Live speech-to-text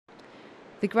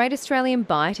The Great Australian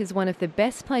Bight is one of the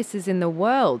best places in the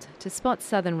world to spot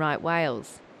southern right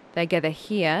whales. They gather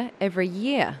here every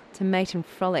year to mate and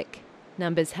frolic.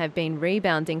 Numbers have been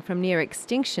rebounding from near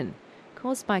extinction,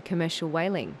 caused by commercial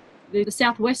whaling. The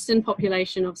southwestern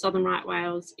population of southern right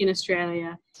whales in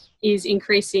Australia is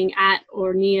increasing at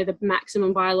or near the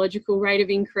maximum biological rate of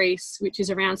increase, which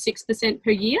is around 6% per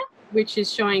year, which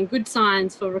is showing good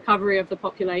signs for recovery of the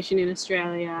population in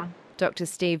Australia. Dr.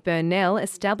 Steve Burnell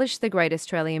established the Great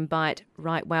Australian Bight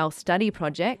Right Whale Study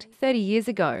Project 30 years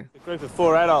ago. A group of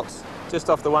 4 adults just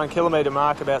off the 1 kilometre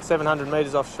mark, about 700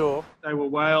 metres offshore. They were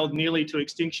whaled nearly to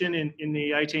extinction in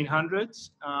the 1800s.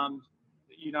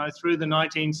 Through the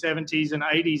 1970s and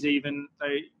 80s even,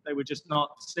 they were just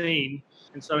not seen.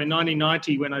 And so in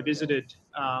 1990, when I visited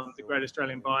the Great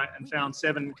Australian Bight and found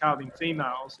 7 calving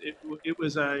females, it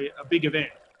was a big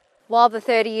event. While the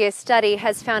 30-year study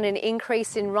has found an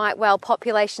increase in right whale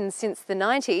populations since the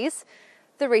 90s,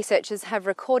 the researchers have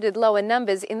recorded lower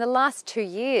numbers in the last 2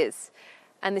 years.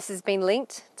 And this has been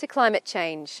linked to climate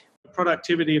change. The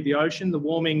productivity of the ocean, the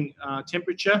warming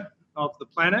temperature of the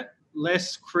planet,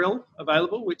 less krill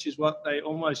available, which is what they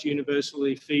almost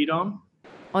universally feed on.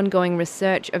 Ongoing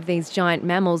research of these giant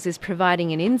mammals is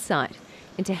providing an insight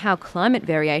into how climate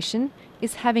variation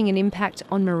is having an impact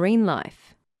on marine life.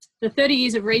 The 30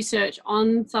 years of research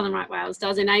on southern right whales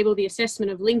does enable the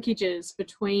assessment of linkages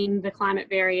between the climate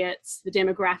variates, the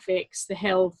demographics, the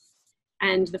health,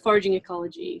 and the foraging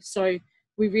ecology. So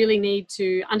we really need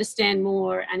to understand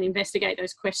more and investigate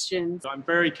those questions. I'm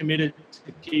very committed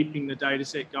to keeping the data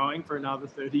set going for another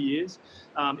 30 years.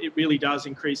 It really does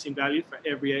increase in value for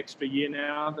every extra year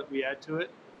now that we add to it.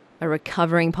 A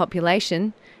recovering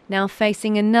population now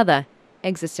facing another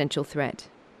existential threat.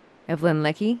 Evelyn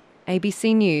Leckie,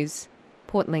 ABC News,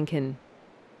 Port Lincoln.